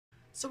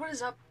So what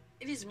is up?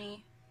 It is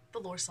me, the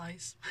lore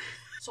size.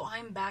 So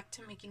I'm back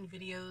to making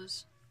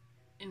videos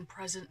in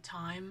present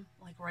time,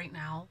 like right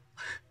now.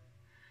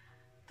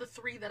 The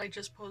 3 that I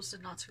just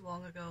posted not too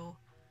long ago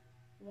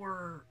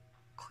were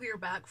clear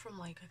back from,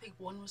 like, I think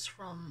one was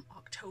from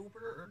October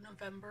or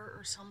November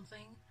or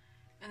something,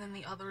 and then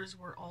the others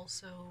were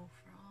also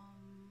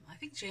from, I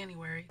think,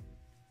 January.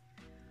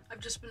 I've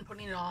just been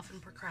putting it off and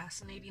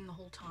procrastinating the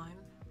whole time.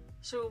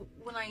 So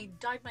when I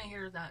dyed my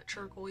hair that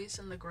turquoise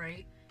and the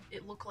gray,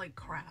 it looked like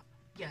crap.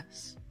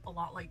 Yes, a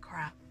lot like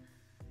crap.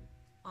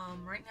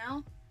 Right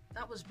now,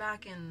 that was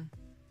back in,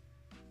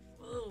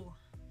 whoa,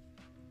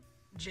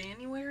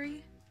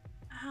 January?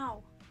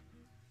 Ow.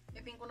 I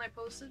think when I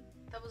posted,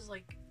 that was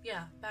like,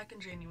 yeah, back in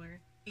January.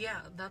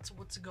 Yeah, that's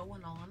what's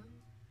going on.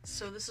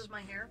 So this is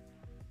my hair.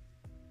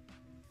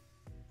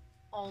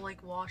 All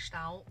like washed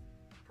out,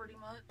 pretty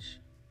much.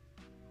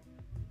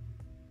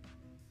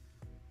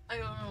 I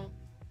don't know.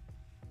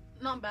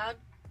 Not bad,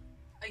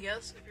 I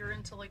guess, if you're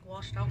into like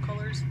washed out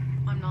colors.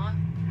 I'm not.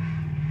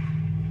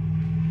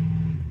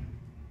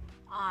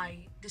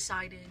 I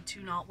decided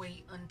to not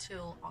wait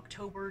until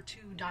October to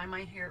dye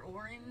my hair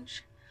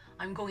orange.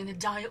 I'm going to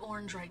dye it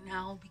orange right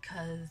now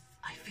because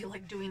I feel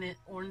like doing it.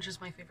 Orange is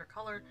my favorite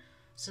color,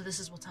 so this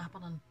is what's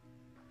happening.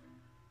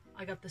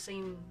 I got the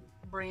same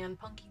brand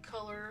punky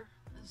color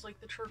as like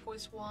the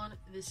turquoise one.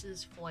 This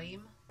is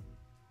Flame.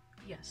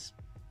 Yes.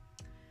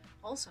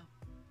 Also,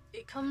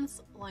 it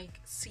comes like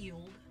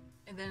sealed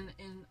and then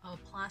in a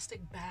plastic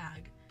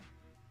bag,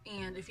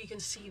 and if you can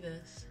see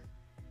this,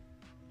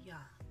 yeah,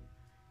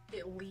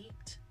 it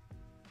leaked.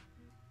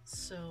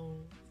 So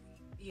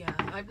yeah,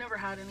 I've never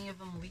had any of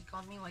them leak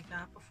on me like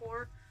that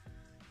before,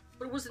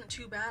 but it wasn't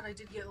too bad. I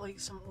did get like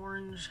some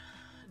orange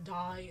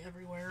dye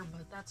everywhere,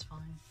 but that's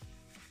fine.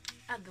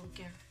 I don't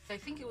care. I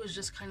think it was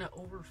just kind of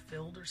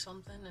overfilled or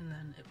something, and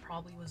then it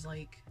probably was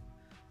like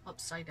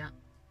upside down.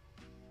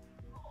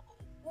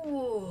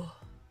 Oh,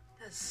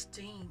 that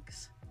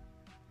stinks.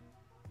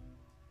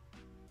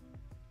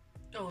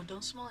 Oh,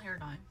 don't smell hair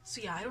dye.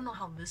 So yeah, I don't know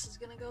how this is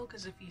gonna go,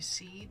 because if you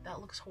see,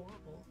 that looks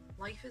horrible.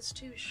 Life is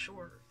too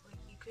short. Like,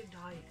 you could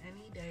die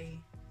any day.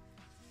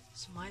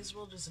 So might as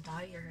well just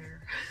dye your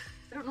hair.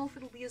 I don't know if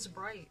it'll be as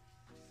bright,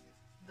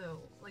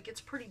 though. Like,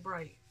 it's pretty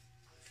bright.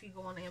 If you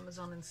go on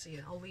Amazon and see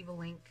it, I'll leave a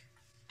link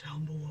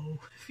down below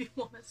if you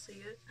want to see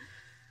it.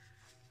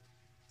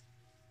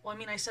 Well, I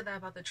mean, I said that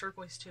about the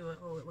turquoise too.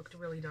 Oh, it looked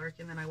really dark,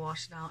 and then I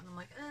washed it out, and I'm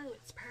like, oh,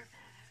 it's perfect.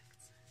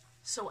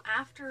 So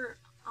after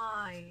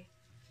I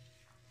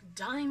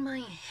dye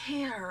my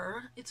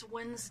hair, it's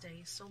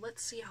Wednesday, so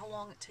let's see how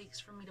long it takes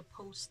for me to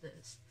post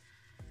this.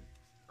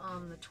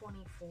 The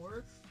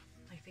 24th,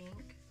 I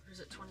think, or is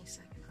it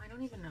 22nd? I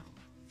don't even know.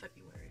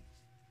 February.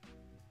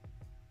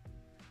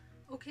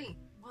 Okay,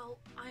 well,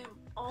 I am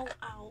all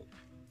out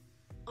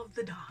of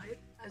the dye.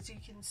 As you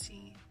can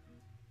see,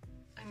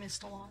 I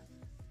missed a lot.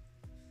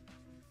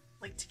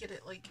 Like, to get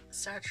it like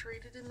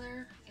saturated in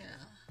there.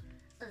 Yeah.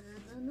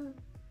 It's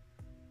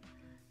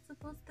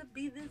supposed to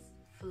be this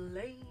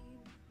flame.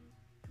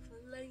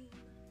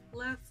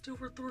 Lasts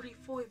over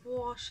 35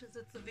 washes.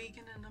 It's a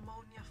vegan and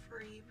ammonia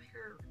free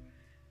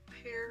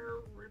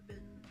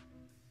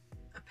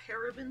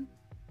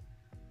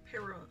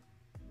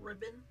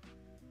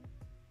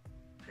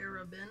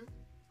paraben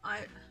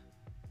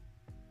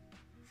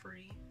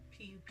free,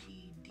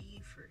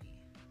 PUPD free.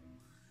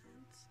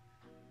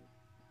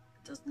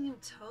 It doesn't even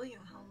tell you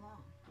how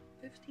long.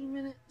 15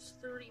 minutes,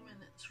 30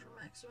 minutes for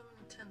maximum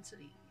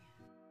intensity.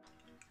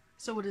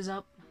 So what is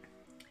up?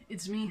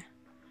 It's me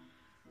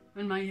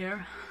and my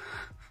hair.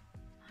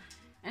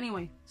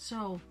 Anyway,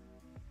 so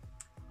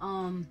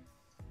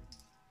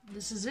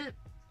this is it.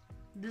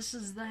 This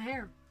is the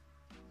hair.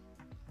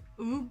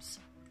 Oops.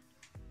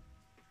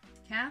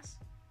 Cass?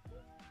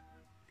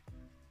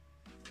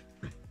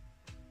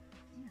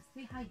 Yeah,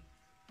 say hi.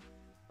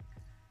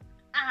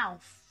 Ow,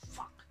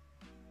 fuck.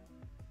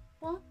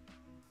 Well,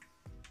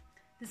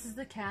 this is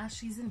the Cass.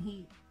 She's in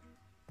heat.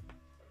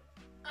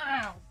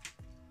 Ow.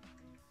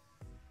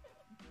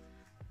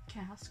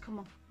 Cass, come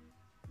on.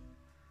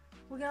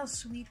 Look how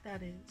sweet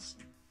that is.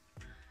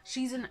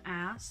 She's an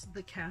ass,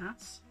 the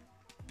Cass.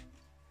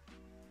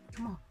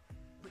 Come on,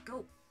 let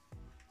go.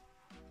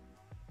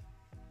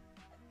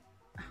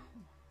 Ow.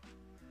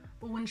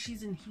 But when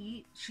she's in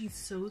heat, she's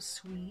so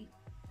sweet.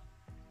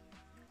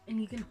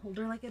 And you can hold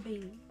her like a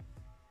baby.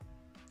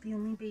 The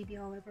only baby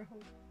I'll ever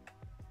hold.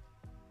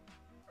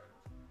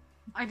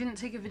 I didn't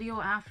take a video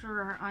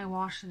after I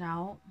washed it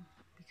out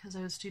because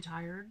I was too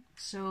tired.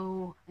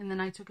 So, and then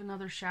I took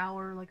another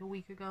shower like a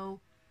week ago.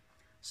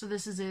 So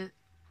this is it,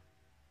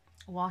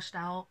 washed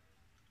out,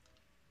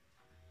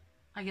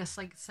 I guess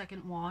like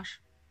second wash.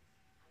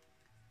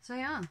 So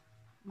yeah,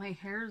 my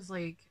hair is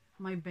like,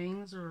 my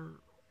bangs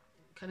are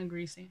kind of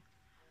greasy.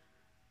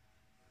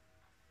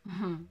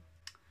 I'm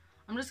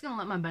just gonna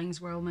let my bangs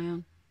grow,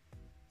 man.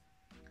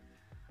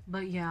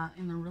 But yeah,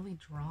 and they're really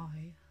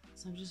dry,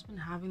 so I've just been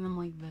having them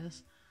like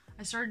this.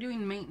 I started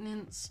doing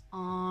maintenance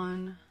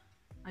on,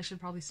 I should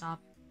probably stop.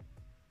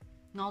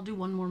 And I'll do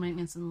one more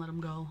maintenance and let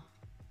them go.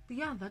 But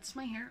yeah, that's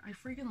my hair. I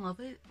freaking love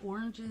it.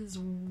 Orange is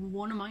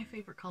one of my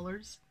favorite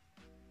colors.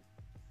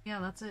 Yeah,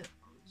 that's it.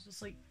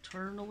 Just like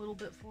turn a little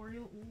bit for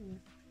you.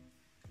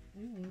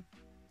 Ooh. Ooh.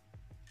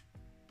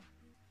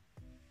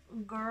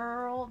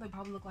 Girl, they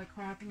probably look like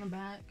crap in the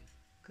back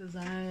because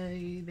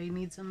they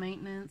need some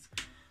maintenance.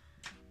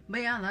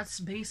 But yeah,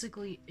 that's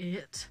basically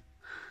it.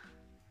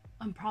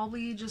 I'm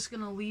probably just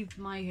gonna leave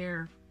my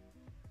hair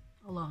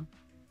alone.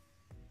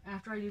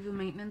 After I do the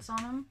maintenance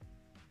on them,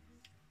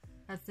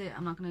 that's it.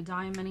 I'm not gonna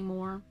dye them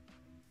anymore.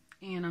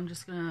 And I'm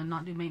just gonna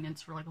not do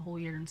maintenance for like a whole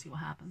year and see what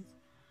happens.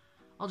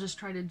 I'll just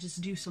try to just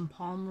do some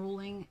palm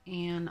rolling,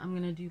 and I'm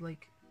gonna do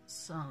like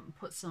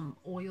put some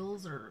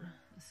oils or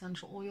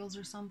essential oils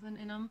or something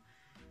in them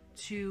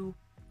to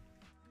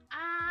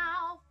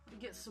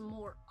get some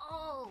more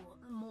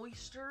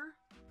moisture.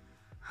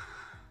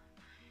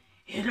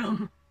 Hit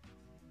them.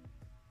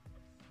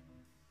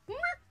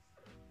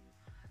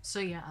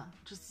 So yeah,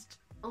 just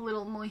a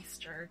little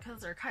moisture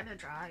because they're kind of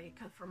dry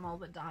from all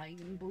the dyeing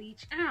and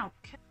bleach. Ow!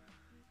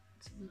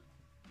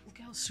 Look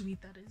how sweet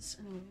that is.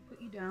 Anyway,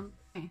 put you down.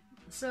 Okay.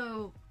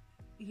 So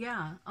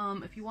yeah,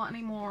 if you want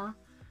any more,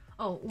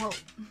 oh well,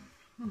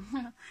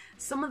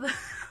 some of the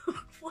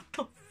what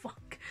the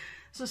fuck.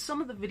 So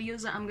some of the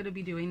videos that I'm gonna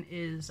be doing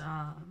is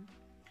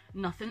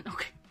nothing.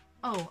 Okay.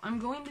 Oh, I'm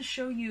going to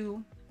show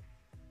you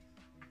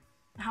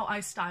how I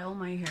style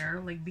my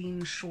hair, like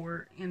being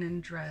short and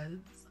in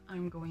dreads.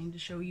 I'm going to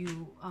show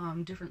you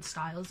different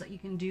styles that you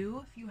can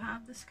do if you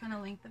have this kind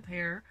of length of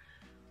hair.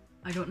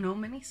 I don't know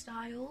many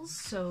styles,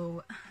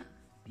 so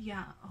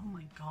yeah, oh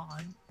my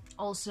god.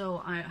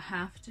 Also, I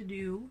have to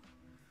do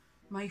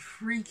my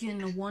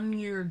freaking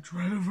 1-year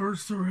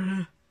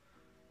dreadiversary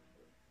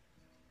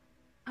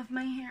of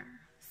my hair.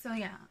 So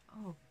yeah,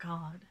 oh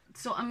god.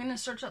 So I'm gonna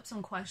search up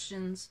some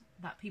questions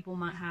that people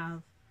might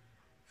have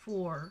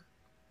for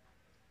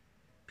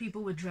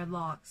people with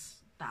dreadlocks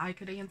that I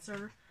could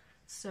answer.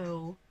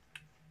 So,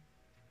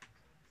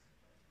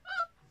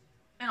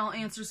 and I'll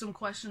answer some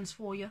questions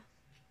for you.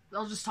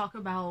 I'll just talk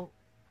about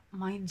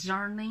my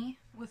journey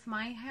with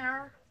my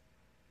hair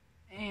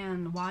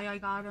and why I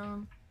got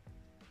them,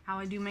 how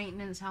I do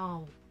maintenance,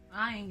 how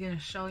I ain't gonna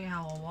show you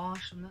how I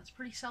wash them. That's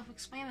pretty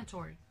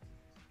self-explanatory.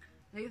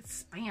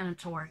 It's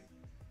explanatory.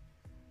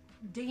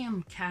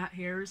 Damn cat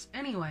hairs.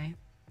 Anyway,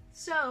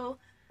 so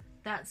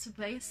that's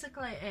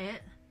basically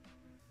it.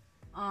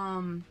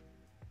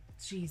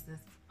 Jesus.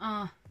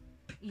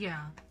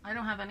 Yeah, I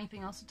don't have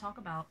anything else to talk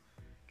about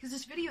because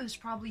this video is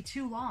probably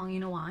too long. You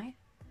know why?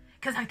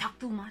 Because I talk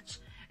too much.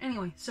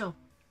 Anyway, so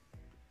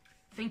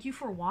thank you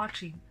for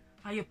watching.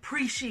 I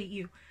appreciate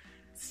you.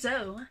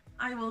 So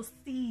I will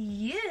see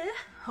you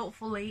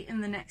hopefully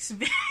in the next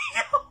video.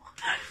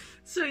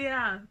 So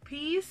yeah,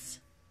 peace.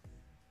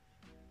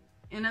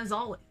 And as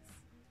always,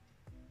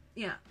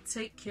 yeah,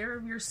 take care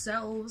of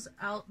yourselves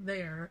out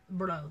there,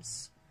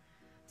 bros.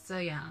 So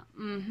yeah,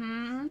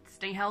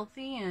 stay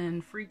healthy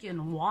and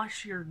freaking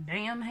wash your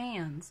damn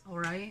hands,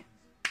 alright?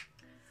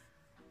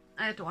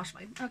 I have to wash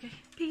mine. Okay,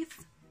 peace.